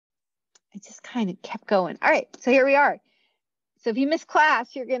I just kind of kept going. All right, so here we are. So if you miss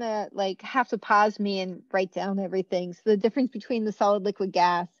class, you're gonna like have to pause me and write down everything. So the difference between the solid, liquid,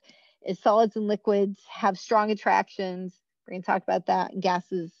 gas is solids and liquids have strong attractions. We're gonna talk about that. And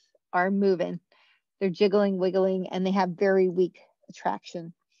gases are moving. They're jiggling, wiggling, and they have very weak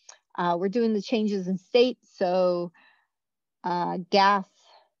attraction. We're doing the changes in state. So gas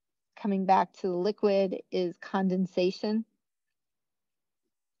coming back to the liquid is condensation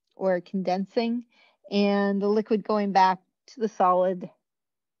or condensing, and the liquid going back to the solid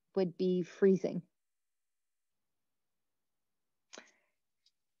would be freezing.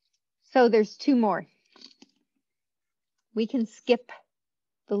 So there's two more. We can skip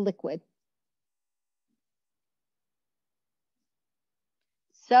the liquid.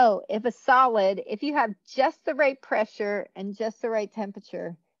 So if a solid, if you have just the right pressure and just the right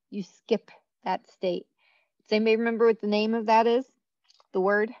temperature, you skip that state. Does anybody remember what the name of that is? The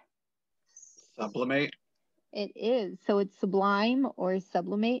word? Sublimate. It is. So it's sublime or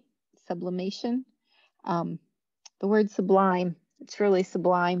sublimate, sublimation. The word sublime, it's really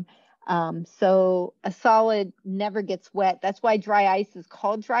sublime. So a solid never gets wet. That's why dry ice is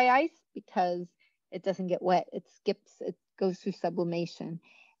called dry ice, because it doesn't get wet. It skips, it goes through sublimation.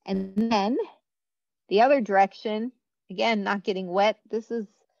 And then the other direction, again, not getting wet. This is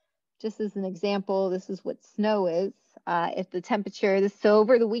just as an example, this is what snow is. If the temperature, so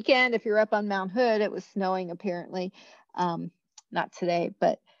over the weekend, if you're up on Mount Hood, it was snowing apparently. Not today,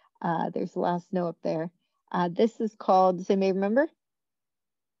 but there's a lot of snow up there. This is called, does anybody remember?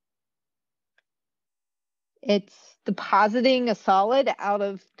 It's depositing a solid out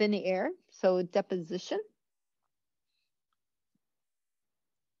of thin air, so deposition.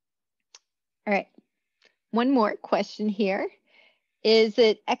 All right, one more question here. Is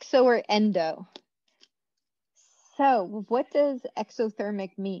it exo or endo? So what does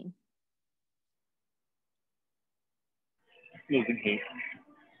exothermic mean? Losing heat.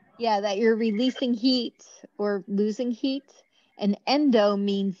 Yeah, that you're releasing heat or losing heat. And endo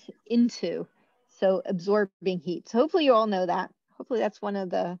means into, so absorbing heat. So hopefully you all know that. Hopefully that's one of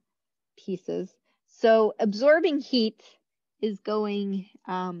the pieces. So absorbing heat is going,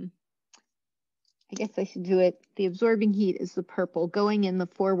 I guess I should do it. The absorbing heat is the purple, going in the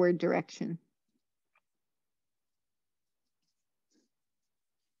forward direction.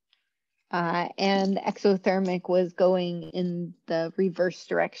 And exothermic was going in the reverse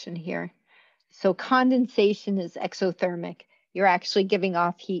direction here. So condensation is exothermic. You're actually giving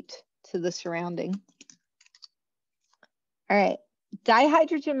off heat to the surrounding. All right,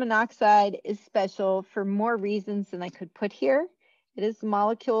 dihydrogen monoxide is special for more reasons than I could put here. It is the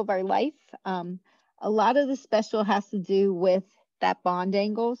molecule of our life. A lot of the special has to do with that bond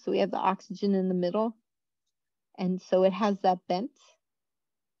angle. So we have the oxygen in the middle, and so it has that bent.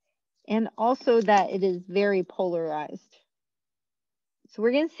 And also that it is very polarized. So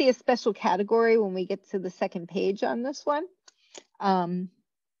we're going to see a special category when we get to the second page on this one. In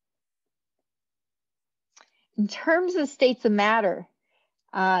terms of states of matter,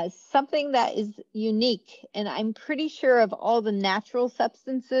 something that is unique, and I'm pretty sure of all the natural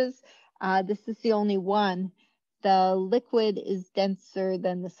substances, this is the only one. The liquid is denser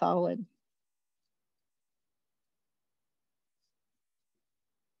than the solid.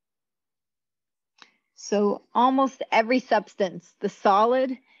 So almost every substance, the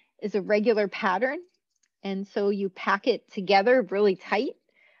solid is a regular pattern. And so you pack it together really tight,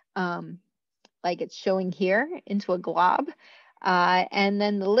 like it's showing here, into a glob. And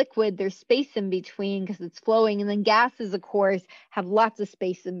then the liquid, there's space in between because it's flowing. And then gases, of course, have lots of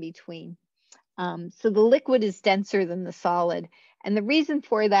space in between. So the liquid is denser than the solid. And the reason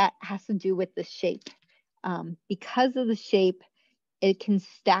for that has to do with the shape. Because of the shape, it can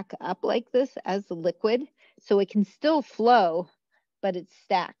stack up like this as a liquid. So it can still flow, but it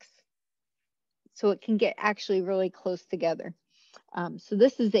stacks. So it can get actually really close together. So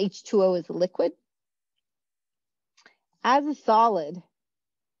this is H2O as a liquid. As a solid,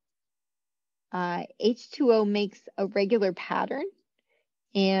 H2O makes a regular pattern,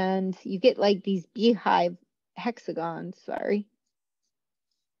 and you get like these beehive hexagons, sorry.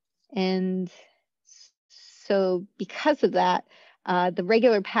 And so because of that, the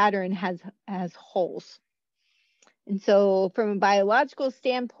regular pattern has holes. And so from a biological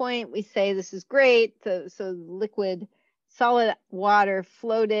standpoint, we say this is great. So liquid, solid water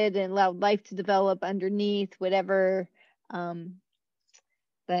floated and allowed life to develop underneath, whatever.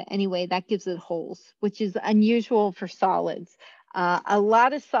 But anyway, that gives it holes, which is unusual for solids. A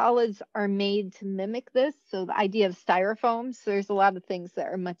lot of solids are made to mimic this. So the idea of styrofoam, so there's a lot of things that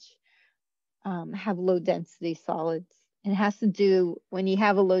are much, have low density solids It has to do when you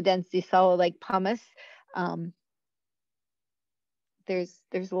have a low density solid like pumice.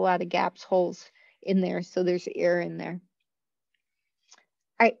 There's a lot of gaps, holes in there, so there's air in there.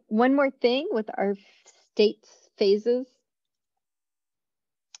 All right, one more thing with our states phases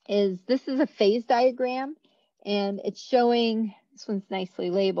is this is a phase diagram, and it's showing, this one's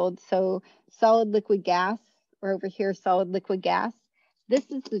nicely labeled, so solid, liquid, gas, or over here, solid, liquid, gas. This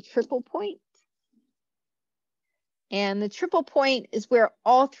is the triple point. And the triple point is where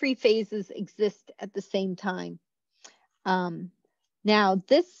all three phases exist at the same time. Now,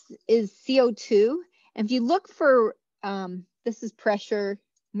 this is CO2. And if you look for, this is pressure.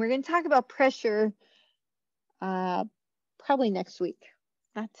 We're going to talk about pressure probably next week,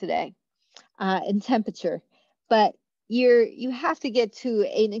 not today, and temperature. But you have to get to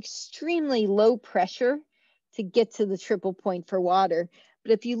an extremely low pressure to get to the triple point for water.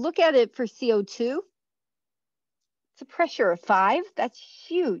 But if you look at it for CO2, it's a pressure of 5. That's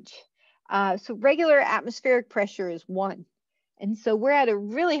huge. So regular atmospheric pressure is 1. And so we're at a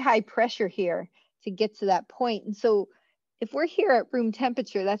really high pressure here to get to that point. And so if we're here at room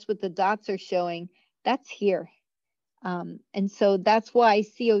temperature, that's what the dots are showing, that's here. And so that's why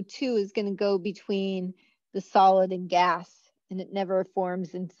CO2 is going to go between the solid and gas, and it never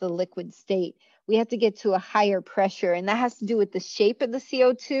forms into the liquid state. We have to get to a higher pressure, and that has to do with the shape of the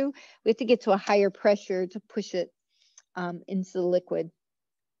CO2. We have to get to a higher pressure to push it into the liquid.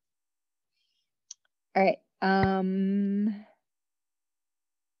 All right.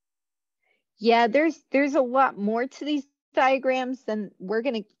 Yeah, there's a lot more to these diagrams than we're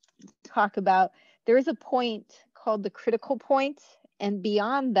going to talk about. There is a point called the critical point, and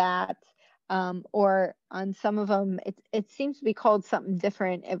beyond that, or on some of them, it seems to be called something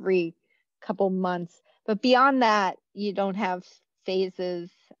different every couple months. But beyond that, you don't have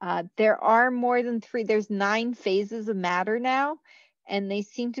phases. There are more than 3. There's 9 phases of matter now, and they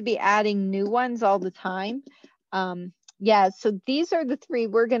seem to be adding new ones all the time. Yeah, so these are the 3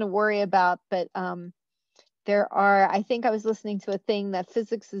 we're going to worry about, but there are, I think I was listening to a thing that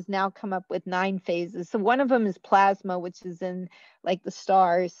physics has now come up with 9 phases. So one of them is plasma, which is in like the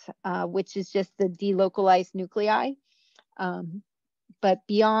stars, which is just the delocalized nuclei. But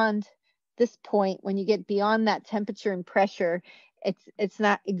beyond this point, when you get beyond that temperature and pressure, it's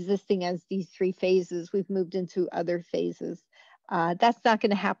not existing as these 3 phases. We've moved into other phases. That's not going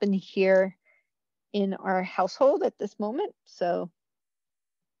to happen here in our household at this moment. So,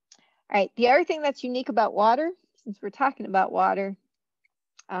 all right, the other thing that's unique about water, since we're talking about water,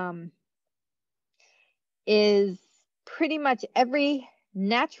 is pretty much every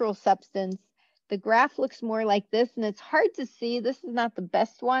natural substance. The graph looks more like this, and it's hard to see. This is not the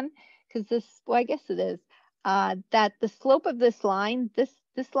best one because this, well, I guess it is, that the slope of this line, this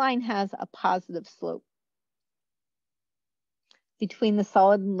line has a positive slope between the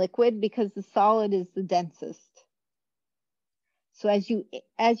solid and liquid because the solid is the densest. So as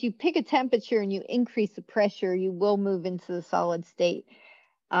you pick a temperature and you increase the pressure, you will move into the solid state.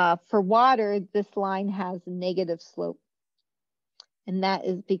 For water, this line has a negative slope, and that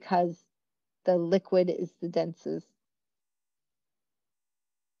is because the liquid is the densest.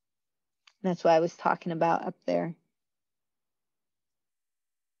 That's what I was talking about up there.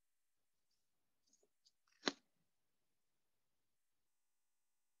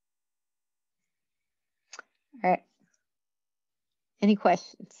 All right. Any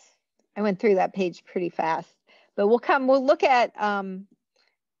questions? I went through that page pretty fast, but we'll look at,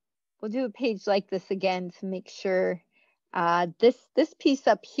 we'll do a page like this again to make sure this piece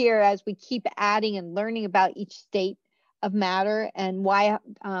up here, as we keep adding and learning about each state of matter and why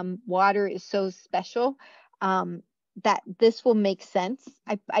water is so special, that this will make sense.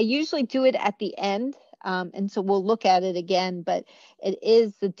 I usually do it at the end, and so we'll look at it again, but it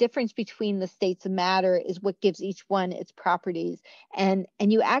is the difference between the states of matter is what gives each one its properties. And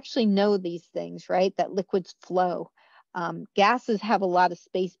you actually know these things, right? That liquids flow. Gases have a lot of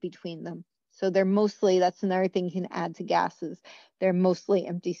space between them. So they're mostly, that's another thing you can add to gases. They're mostly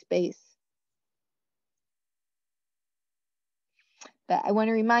empty space. But I want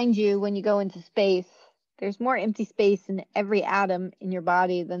to remind you, when you go into space, there's more empty space in every atom in your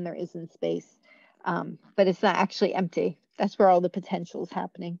body than there is in space. But it's not actually empty. That's where all the potential is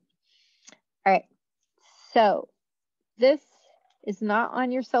happening. All right. So this is not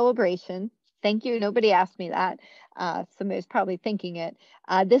on your celebration. Thank you. Nobody asked me that. Somebody's probably thinking it.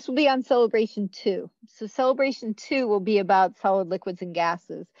 This will be on celebration 2. So celebration 2 will be about solid, liquids, and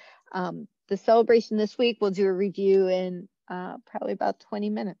gases. The celebration this week, we'll do a review in probably about 20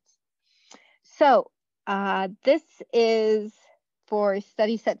 minutes. So this is for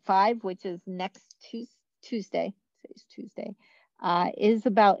study set 5, which is next Tuesday. today's Tuesday, is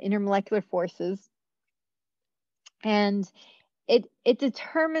about intermolecular forces. And it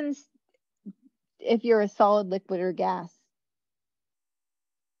determines if you're a solid, liquid, or gas,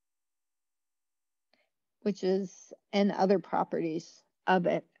 which is, and other properties of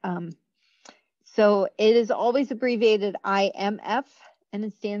it. So it is always abbreviated IMF, and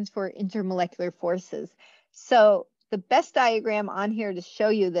it stands for intermolecular forces. So the best diagram on here to show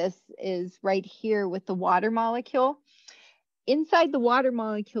you this is right here with the water molecule. Inside the water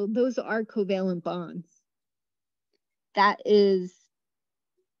molecule, those are covalent bonds. That is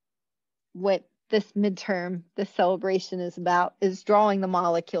what this midterm, this celebration is about, is drawing the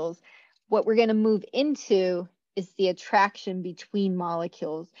molecules. What we're going to move into is the attraction between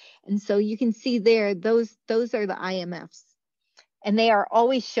molecules. And so you can see there, those are the IMFs. And they are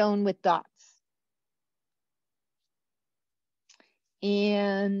always shown with dots.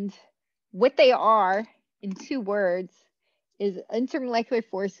 And what they are, in 2 words, is intermolecular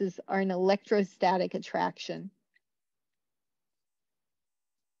forces are an electrostatic attraction.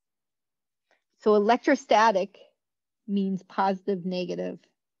 So electrostatic means positive, negative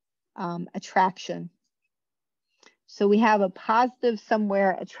attraction. So we have a positive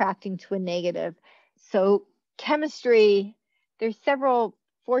somewhere attracting to a negative. So chemistry, there's several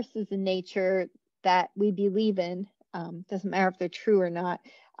forces in nature that we believe in. Doesn't matter if they're true or not.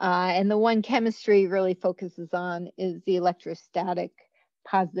 And the one chemistry really focuses on is the electrostatic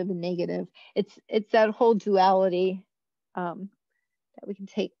positive and negative. It's that whole duality that we can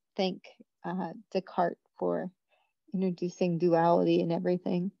thank Descartes for introducing duality and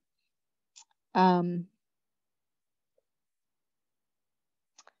everything.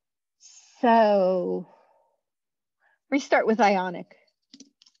 So we start with ionic.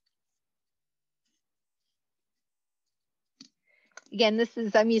 Again,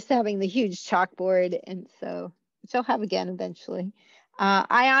 I'm used to having the huge chalkboard, and so, which I'll have again eventually.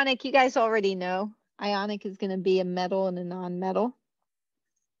 Ionic, you guys already know. Ionic is going to be a metal and a non-metal.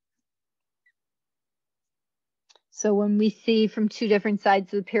 So when we see from 2 different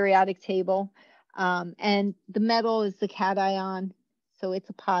sides of the periodic table, and the metal is the cation, so it's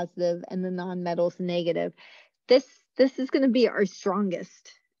a positive, and the non-metal is negative. This is going to be our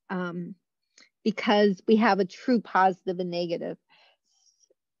strongest because we have a true positive and negative.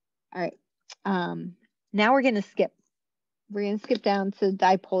 All right. Now we're going to skip. We're going to skip down to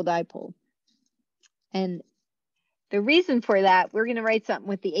dipole. And the reason for that, we're going to write something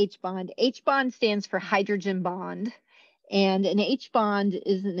with the H bond. H bond stands for hydrogen bond. And an H bond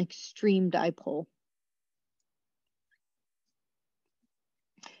is an extreme dipole.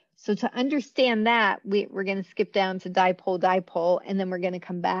 So to understand that, we're going to skip down to dipole, and then we're going to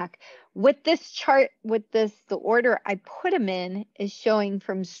come back. With this chart, the order I put them in is showing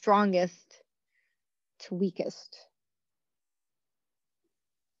from strongest to weakest.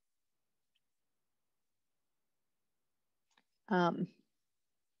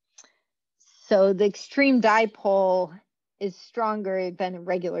 So the extreme dipole is stronger than a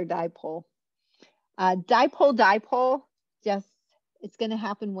regular dipole. Dipole, it's going to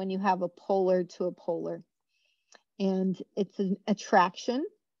happen when you have a polar to a polar. And it's an attraction.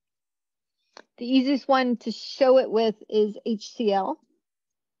 The easiest one to show it with is HCl.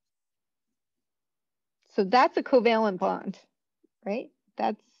 So that's a covalent bond, right?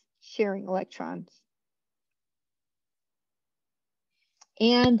 That's sharing electrons.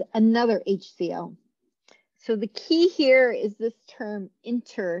 And another HCl. So the key here is this term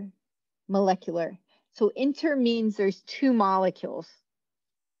intermolecular. So inter means there's 2 molecules,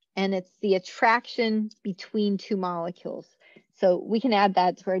 and it's the attraction between 2 molecules. So we can add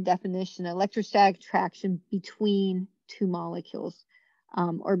that to our definition, electrostatic attraction between 2 molecules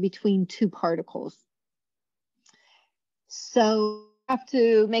or between 2 particles. So I have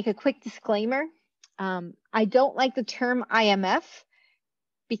to make a quick disclaimer. I don't like the term IMF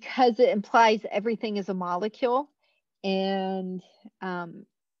because it implies everything is a molecule, and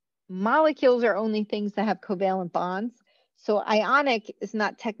molecules are only things that have covalent bonds. So ionic is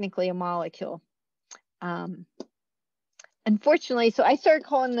not technically a molecule. Unfortunately, so I started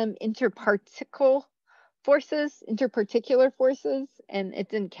calling them interparticular forces, and it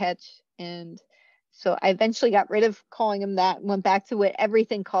didn't catch. And so I eventually got rid of calling them that and went back to what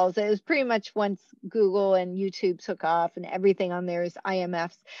everything calls it. It was pretty much once Google and YouTube took off and everything on there is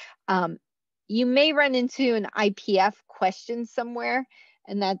IMFs. You may run into an IPF question somewhere,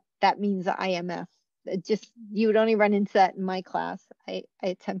 and that means IMF. You would only run into that in my class. I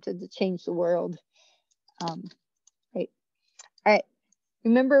attempted to change the world. Right. All right.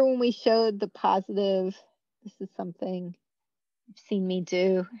 Remember when we showed the positive? This is something you've seen me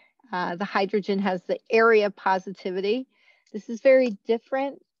do. The hydrogen has the area positivity. This is very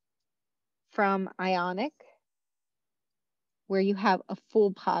different from ionic, where you have a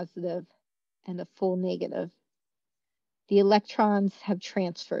full positive and a full negative. The electrons have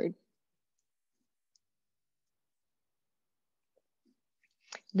transferred.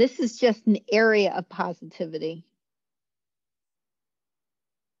 This is just an area of positivity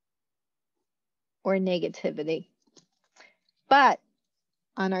or negativity. But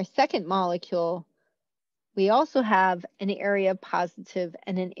on our second molecule, we also have an area of positive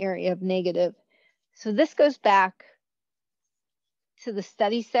and an area of negative. So this goes back to the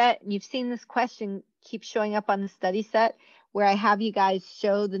study set. And you've seen this question keep showing up on the study set where I have you guys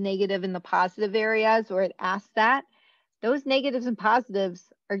show the negative and the positive areas, or it asks that. Those negatives and positives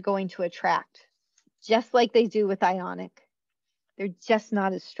are going to attract, just like they do with ionic. They're just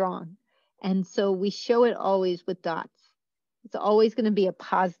not as strong. And so we show it always with dots. It's always going to be a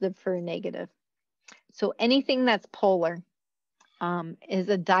positive for a negative. So anything that's polar is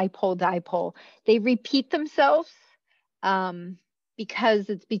a dipole-dipole. They repeat themselves because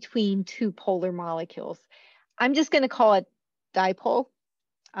it's between two polar molecules. I'm just going to call it dipole.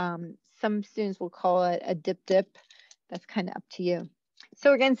 Some students will call it a dip-dip. That's kind of up to you.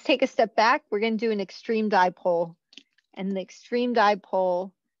 So we're going to take a step back. We're going to do an extreme dipole. And the extreme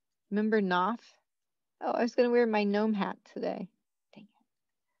dipole, remember NOF? Oh, I was going to wear my gnome hat today. Dang it.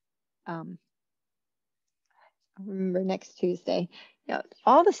 I'll remember next Tuesday. You know,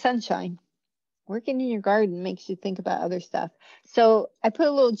 all the sunshine. Working in your garden makes you think about other stuff. So I put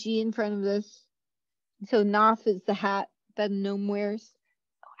a little G in front of this. So NOF is the hat that a gnome wears.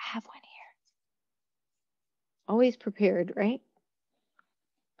 Oh, I have one here. Always prepared, right?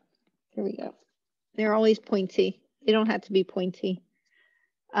 Here we go. They're always pointy. They don't have to be pointy.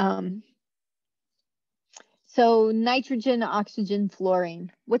 So nitrogen, oxygen,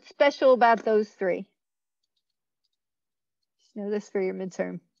 fluorine. What's special about those three? Just know this for your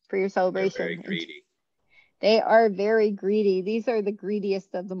midterm, for your celebration. They're very greedy. They are very greedy. These are the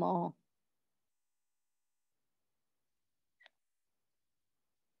greediest of them all.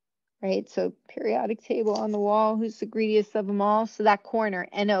 Right, so periodic table on the wall, who's the greediest of them all? So that corner,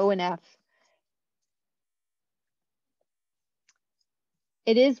 NO and F.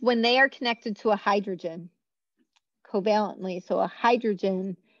 It is when they are connected to a hydrogen, covalently, so a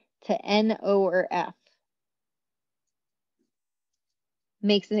hydrogen to NO or F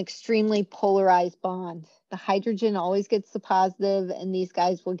makes an extremely polarized bond. The hydrogen always gets the positive, and these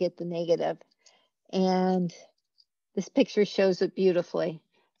guys will get the negative. And this picture shows it beautifully.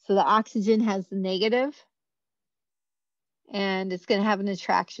 So the oxygen has the negative, and it's going to have an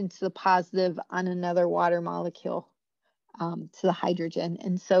attraction to the positive on another water molecule, to the hydrogen.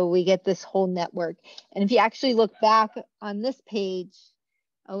 And so we get this whole network. And if you actually look back on this page,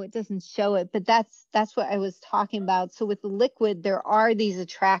 oh, it doesn't show it, but that's what I was talking about. So with the liquid, there are these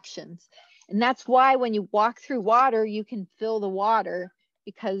attractions. And that's why when you walk through water, you can feel the water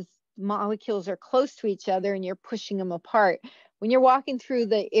because molecules are close to each other and you're pushing them apart. When you're walking through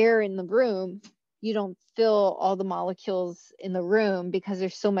the air in the room, you don't feel all the molecules in the room because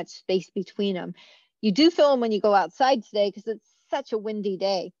there's so much space between them. You do feel them when you go outside today because it's such a windy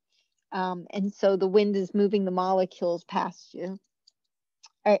day. And so the wind is moving the molecules past you.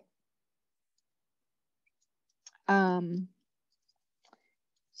 All right.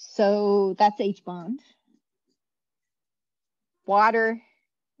 So that's H bond. Water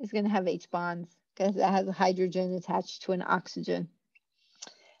is going to have H bonds because it has a hydrogen attached to an oxygen.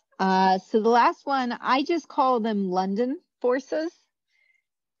 So the last one, I just call them London forces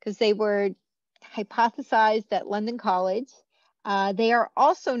because they were hypothesized at London College. They are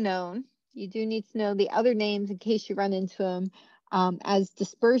also known, you do need to know the other names in case you run into them, as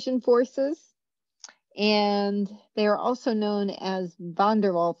dispersion forces. And they are also known as van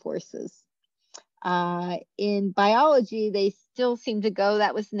der Waals forces. In biology, they still seem to go,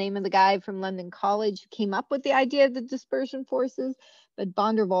 that was the name of the guy from London College who came up with the idea of the dispersion forces, but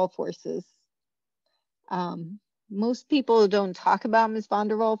van der Waals forces. Most people don't talk about them as van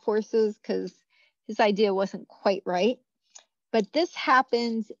der Waals forces because his idea wasn't quite right. But this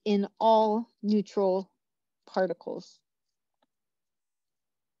happens in all neutral particles.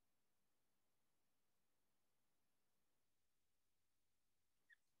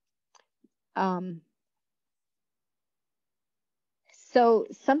 So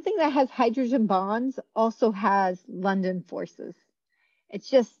something that has hydrogen bonds also has London forces. It's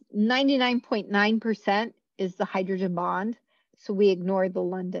just 99.9% is the hydrogen bond. So we ignore the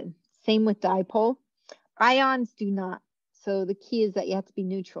London. Same with dipole. Ions do not. So the key is that you have to be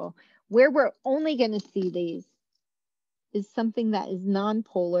neutral. Where we're only going to see these is something that is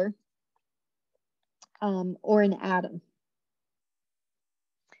nonpolar or an atom.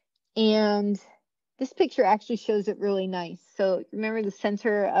 And this picture actually shows it really nice. So remember, the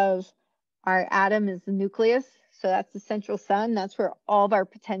center of our atom is the nucleus. So that's the central sun. That's where all of our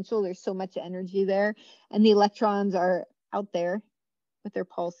potential, there's so much energy there. And the electrons are out there with their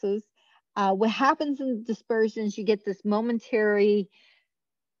pulses. What happens in dispersion is you get this momentary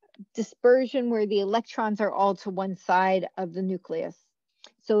dispersion where the electrons are all to one side of the nucleus.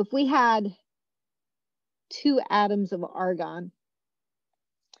 So if we had 2 atoms of argon,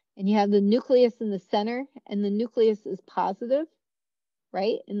 and you have the nucleus in the center, and the nucleus is positive,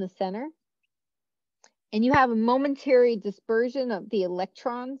 right, in the center, and you have a momentary dispersion of the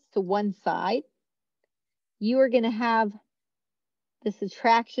electrons to one side, you are going to have this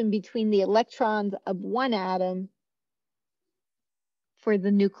attraction between the electrons of one atom for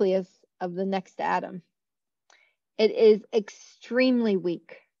the nucleus of the next atom. It is extremely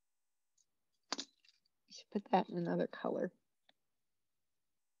weak. I should put that in another color.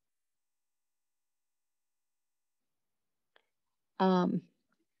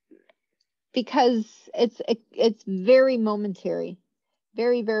 Because it's very momentary,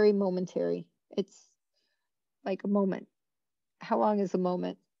 very, very momentary. It's like a moment. How long is a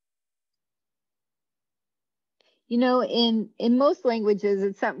moment? You know, in most languages,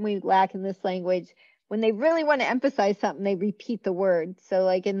 it's something we lack in this language. When they really want to emphasize something, they repeat the word. So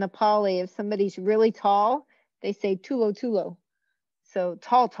like in Nepali, if somebody's really tall, they say tulo tulo. So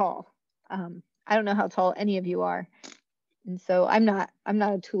tall, tall. I don't know how tall any of you are. And so I'm not a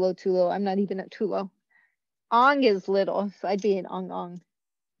tulo tulo. I'm not even a tulo. Ong is little, so I'd be an ong ong,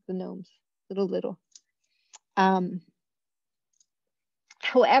 the gnomes, little.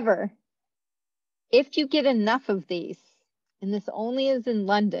 However, if you get enough of these, and this only is in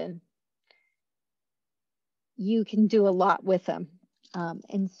London, you can do a lot with them.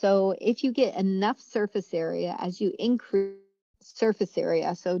 And so if you get enough surface area, as you increase surface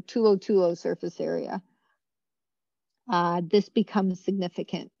area, so tulo surface area, this becomes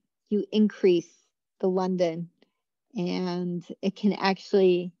significant. You increase the London, and it can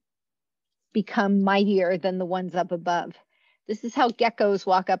actually become mightier than the ones up above. This is how geckos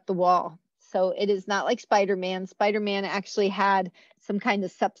walk up the wall. So it is not like Spider-Man. Spider-Man actually had some kind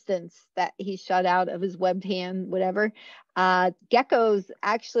of substance that he shot out of his webbed hand, whatever. Geckos,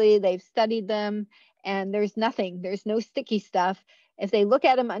 actually, they've studied them, and there's nothing. There's no sticky stuff. If they look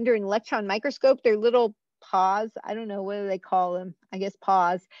at them under an electron microscope, they're little paws. I don't know, what do they call them? I guess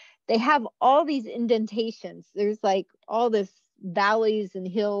paws. They have all these indentations. There's like all this valleys and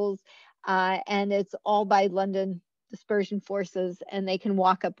hills, and it's all by London dispersion forces, and they can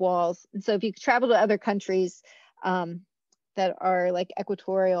walk up walls. And so if you travel to other countries that are like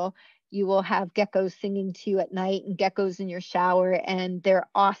equatorial, you will have geckos singing to you at night and geckos in your shower, and they're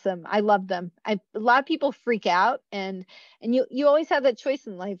awesome. I love them. A lot of people freak out, and you always have that choice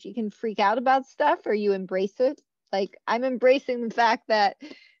in life. You can freak out about stuff or you embrace it. Like I'm embracing the fact that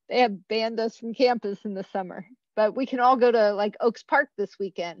they have banned us from campus in the summer, but we can all go to like Oaks Park this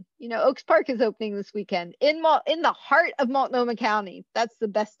weekend. You know, Oaks Park is opening this weekend in the heart of Multnomah County. That's the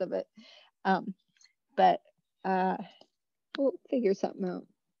best of it. But we'll figure something out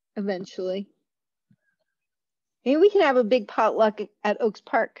eventually. Maybe we can have a big potluck at Oaks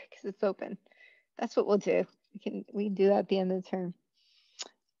Park because it's open. That's what we'll do. We can do that at the end of the term.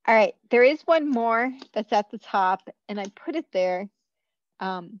 All right, there is one more that's at the top, and I put it there.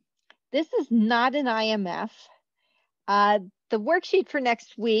 This is not an IMF. The worksheet for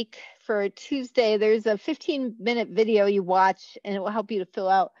next week, for Tuesday, there's a 15-minute video you watch, and it will help you to fill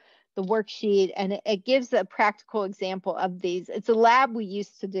out the worksheet, and it gives a practical example of these. It's a lab we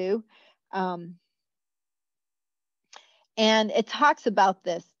used to do, and it talks about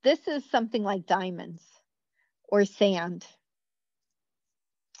this. This is something like diamonds or sand.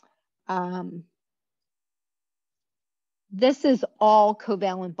 This is all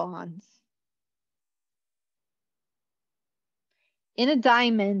covalent bonds. In a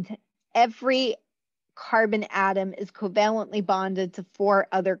diamond, every carbon atom is covalently bonded to 4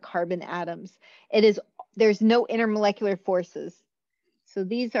 other carbon atoms. There's no intermolecular forces. So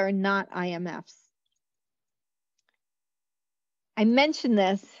these are not IMFs. I mention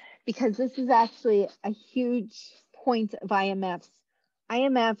this because this is actually a huge point of IMFs.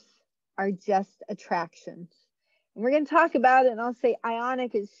 IMFs are just attractions. And we're going to talk about it, and I'll say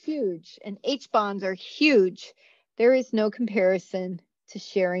ionic is huge and H bonds are huge. There is no comparison to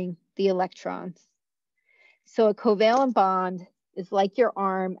sharing the electrons. So a covalent bond is like your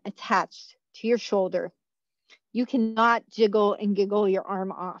arm attached to your shoulder. You cannot jiggle and giggle your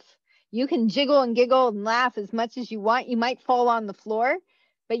arm off. You can jiggle and giggle and laugh as much as you want. You might fall on the floor,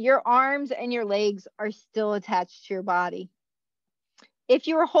 but your arms and your legs are still attached to your body. If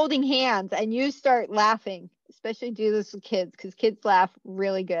you were holding hands and you start laughing, especially do this with kids, because kids laugh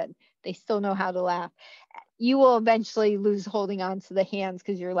really good. They still know how to laugh. You will eventually lose holding on to the hands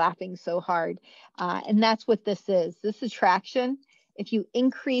because you're laughing so hard. And that's what this is. This attraction, if you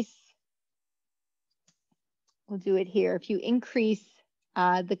increase, we'll do it here. If you increase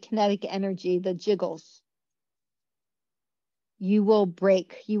the kinetic energy, the jiggles, you will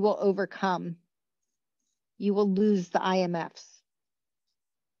break, you will overcome, you will lose the IMFs.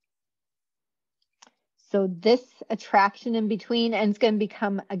 So this attraction in between, and it's going to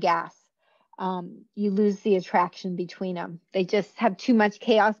become a gas. You lose the attraction between them. They just have too much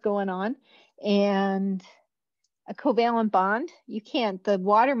chaos going on. And a covalent bond, you can't, the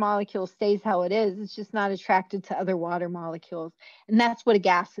water molecule stays how it is. It's just not attracted to other water molecules. And that's what a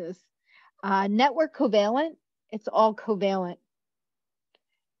gas is. Network covalent, it's all covalent.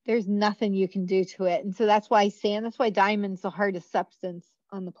 There's nothing you can do to it. And so that's why sand, that's why diamond's the hardest substance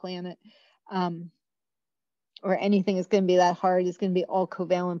on the planet. Or anything is going to be that hard, is going to be all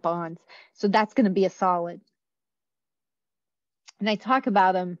covalent bonds. So that's going to be a solid. And I talk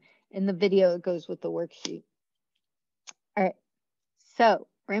about them in the video that goes with the worksheet. All right, so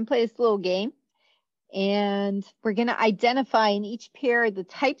we're going to play this little game. And we're going to identify in each pair the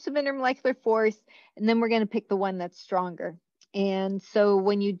types of intermolecular force, and then we're going to pick the one that's stronger. And so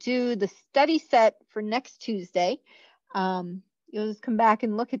when you do the study set for next Tuesday, you'll just come back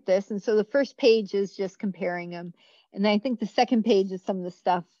and look at this. And so the first page is just comparing them. And then I think the second page is some of the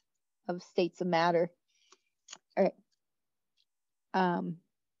stuff of states of matter. All right.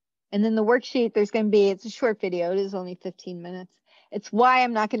 And then the worksheet, there's going to be, it's a short video. It is only 15 minutes. It's why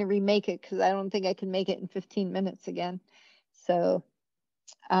I'm not going to remake it, because I don't think I can make it in 15 minutes again. So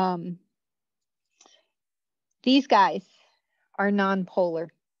these guys are nonpolar.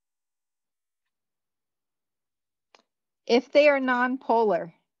 If they are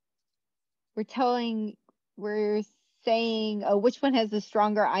nonpolar, we're saying, oh, which one has the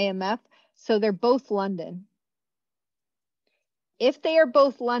stronger IMF? So they're both London. If they are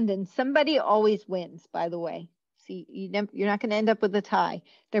both London, somebody always wins, by the way. See, you're not going to end up with a tie.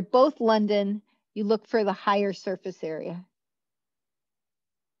 They're both London. You look for the higher surface area.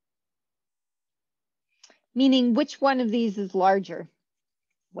 Meaning, which one of these is larger?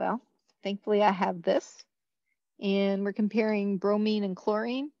 Well, thankfully I have this. And we're comparing bromine and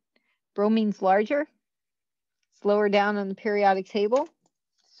chlorine. Bromine's larger. It's lower down on the periodic table.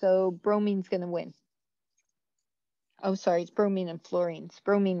 So bromine's going to win. Oh, sorry, it's bromine and fluorine.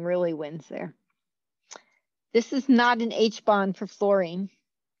 Bromine really wins there. This is not an H bond for fluorine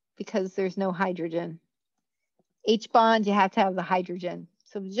because there's no hydrogen. H bond, you have to have the hydrogen.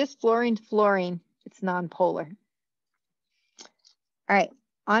 So just fluorine to fluorine, it's nonpolar. All right,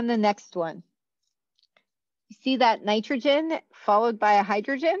 on the next one. You see that nitrogen followed by a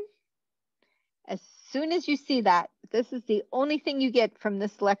hydrogen? As soon as you see that, this is the only thing you get from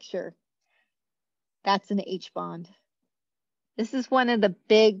this lecture. That's an H bond. This is one of the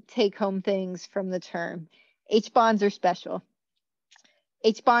big take-home things from the term. H bonds are special.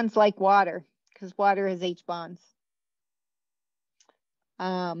 H bonds like water, because water has H bonds.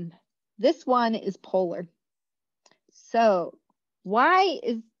 This one is polar. So why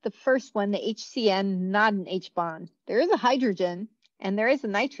is the first one, the HCN, not an H bond? There is a hydrogen and there is a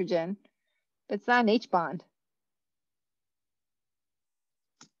nitrogen, but it's not an H bond.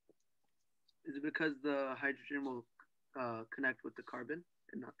 Is it because the hydrogen will connect with the carbon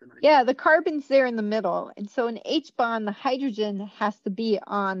and not the nitrogen? Yeah, the carbon's there in the middle. And so an H bond, the hydrogen has to be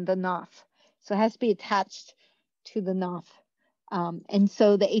on the NOF. So it has to be attached to the NOF. And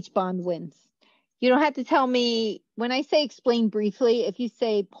so the H bond wins. You don't have to tell me, when I say explain briefly, if you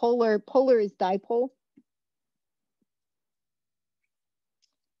say polar, polar is dipole.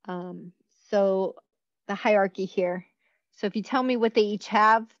 So the hierarchy here. So if you tell me what they each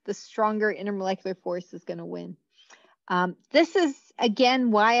have, the stronger intermolecular force is going to win. This is,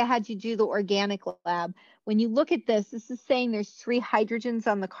 again, why I had you do the organic lab. When you look at this, this is saying there's 3 hydrogens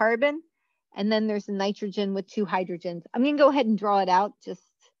on the carbon, and then there's a nitrogen with 2 hydrogens. I'm going to go ahead and draw it out just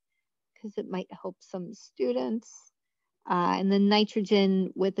because it might help some students. And then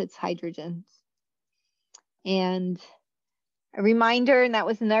nitrogen with its hydrogens. And a reminder, and that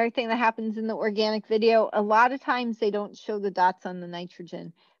was another thing that happens in the organic video, a lot of times they don't show the dots on the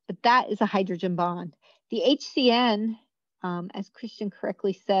nitrogen, but that is a hydrogen bond. The HCN, as Christian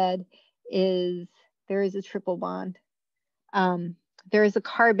correctly said, there is a triple bond. There is a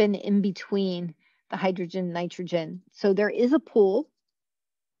carbon in between the hydrogen and nitrogen. So there is a pull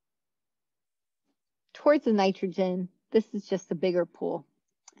towards the nitrogen. This is just a bigger pull.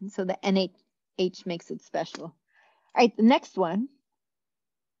 And so the NH makes it special. All right, the next one.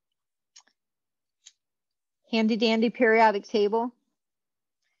 Handy dandy periodic table.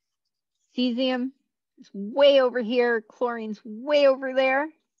 Cesium is way over here. Chlorine's way over there.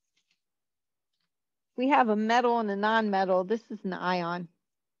 We have a metal and a non-metal. This is an ion.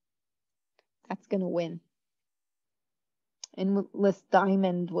 That's going to win. Unless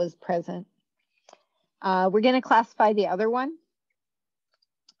diamond was present. We're going to classify the other one.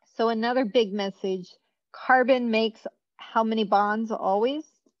 So another big message. Carbon makes how many bonds always?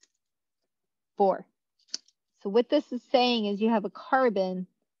 4. So what this is saying is you have a carbon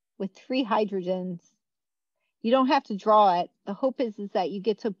with 3 hydrogens. You don't have to draw it. The hope is that you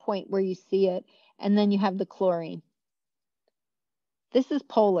get to a point where you see it, and then you have the chlorine. This is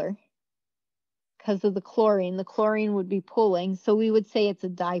polar because of the chlorine. The chlorine would be pulling, so we would say it's a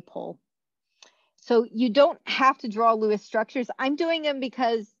dipole. So you don't have to draw Lewis structures. I'm doing them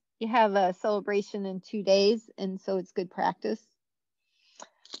because you have a celebration in 2 days, and so it's good practice.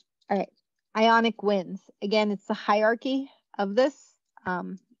 All right, ionic wins. Again, it's the hierarchy of this,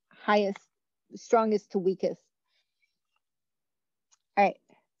 highest, strongest to weakest. All right,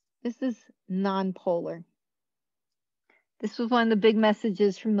 this is nonpolar. This was one of the big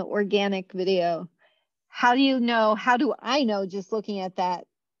messages from the organic video. How do you know, how do I know just looking at that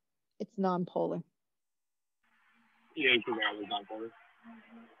it's nonpolar? Yeah, because that was nonpolar.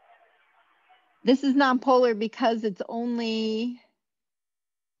 This is nonpolar because it's only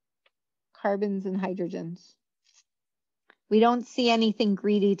carbons and hydrogens. We don't see anything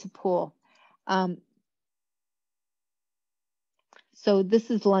greedy to pull. So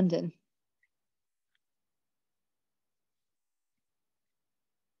this is London.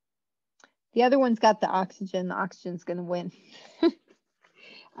 The other one's got the oxygen. The oxygen's going to win.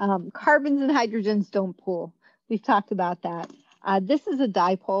 Carbons and hydrogens don't pool. We've talked about that. This is a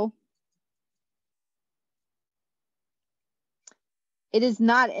dipole. It is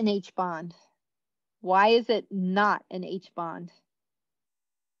not an H bond. Why is it not an H bond?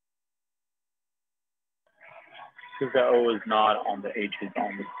 Because the O is not on the H, is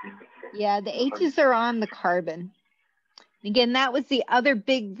on the C. Yeah, the H's are on the carbon. Again, that was the other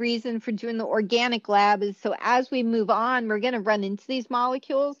big reason for doing the organic lab is so as we move on, we're going to run into these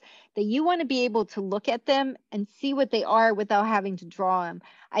molecules that you want to be able to look at them and see what they are without having to draw them.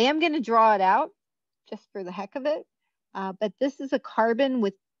 I am going to draw it out just for the heck of it. But this is a carbon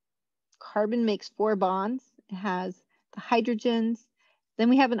with carbon makes 4 bonds. It has the hydrogens. Then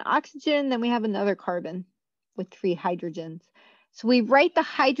we have an oxygen. Then we have another carbon with 3 hydrogens. So we write the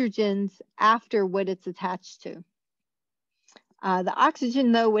hydrogens after what it's attached to. The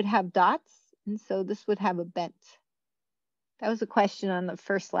oxygen, though, would have dots, and so this would have a bent. That was a question on the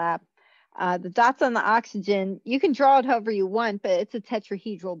first lab. The dots on the oxygen, you can draw it however you want, but it's a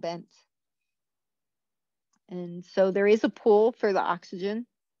tetrahedral bent. And so there is a pool for the oxygen.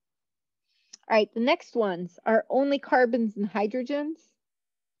 All right, the next ones are only carbons and hydrogens.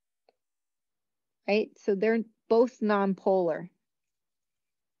 Right, so they're both nonpolar.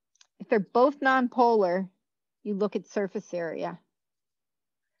 If they're both nonpolar, you look at surface area.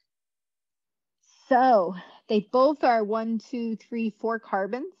 So they both are 1, 2, 3, 4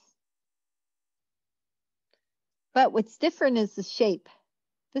 carbons. But what's different is the shape.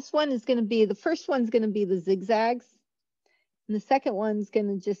 This one is going to be, the first one's going to be the zigzags. And the second one's going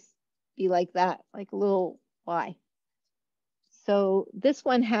to just be like that, like a little Y. So this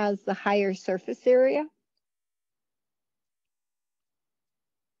one has the higher surface area.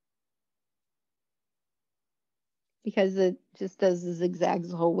 Because it just does the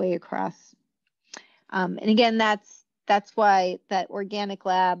zigzags the whole way across. And again, that's why that organic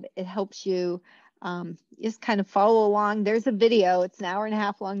lab, it helps you just kind of follow along. There's a video, it's an 1.5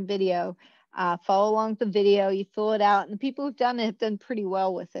 hour long video. Follow along with the video, you fill it out, and the people who've done it have done pretty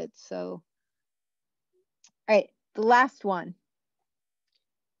well with it. So, all right, the last one.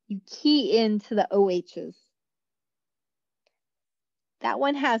 You key into the OHs. That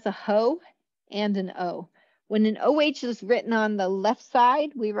one has a HO and an O. When an OH is written on the left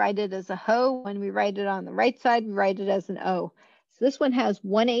side, we write it as a HO. When we write it on the right side, we write it as an O. So this one has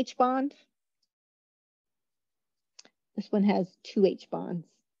 1 H bond. This one has 2 H bonds.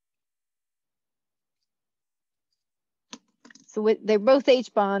 So they're both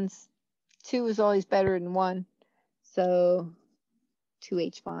H bonds. 2 is always better than 1. So 2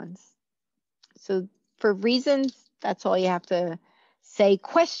 H bonds. So for reasons, that's all you have to say.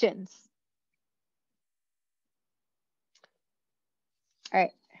 Questions? All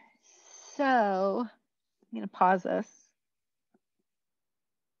right. So I'm going to pause this.